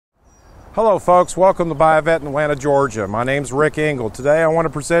Hello folks, welcome to Buy a Vet in Atlanta, Georgia. My name's Rick Engel. Today I want to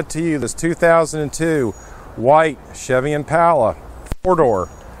present to you this 2002 white Chevy Impala, 4-door,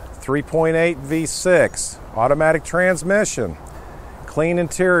 3.8 V6, automatic transmission, clean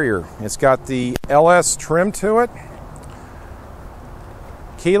interior. It's got the LS trim to it,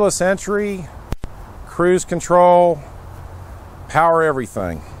 keyless entry, cruise control, power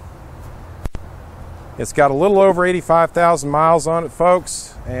everything. It's got a little over 85,000 miles on it,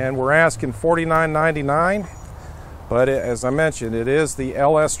 folks, and we're asking $49.99. But as I mentioned, it is the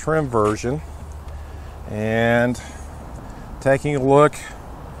LS trim version. And taking a look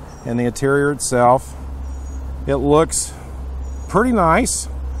in the interior itself, it looks pretty nice.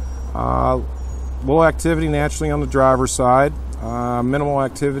 Little activity naturally on the driver's side, minimal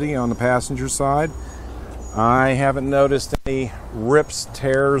activity on the passenger side. I haven't noticed any rips,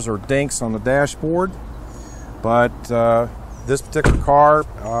 tears, or dinks on the dashboard, but this particular car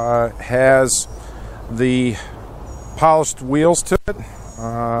has the polished wheels to it.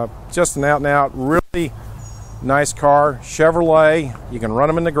 Just an out-and-out, really nice car. Chevrolet, you can run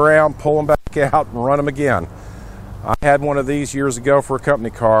them in the ground, pull them back out, and run them again. I had one of these years ago for a company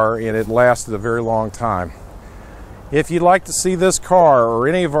car, and it lasted a very long time. If you'd like to see this car or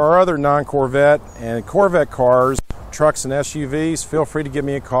any of our other non-Corvette and Corvette cars, trucks and SUVs, feel free to give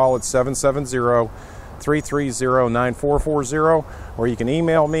me a call at 770-330-9440, or you can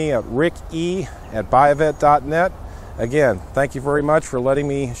email me at ricke@buyavet.net. Again, thank you very much for letting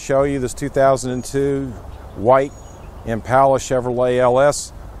me show you this 2002 white Impala Chevrolet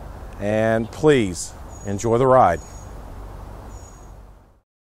LS, and please enjoy the ride.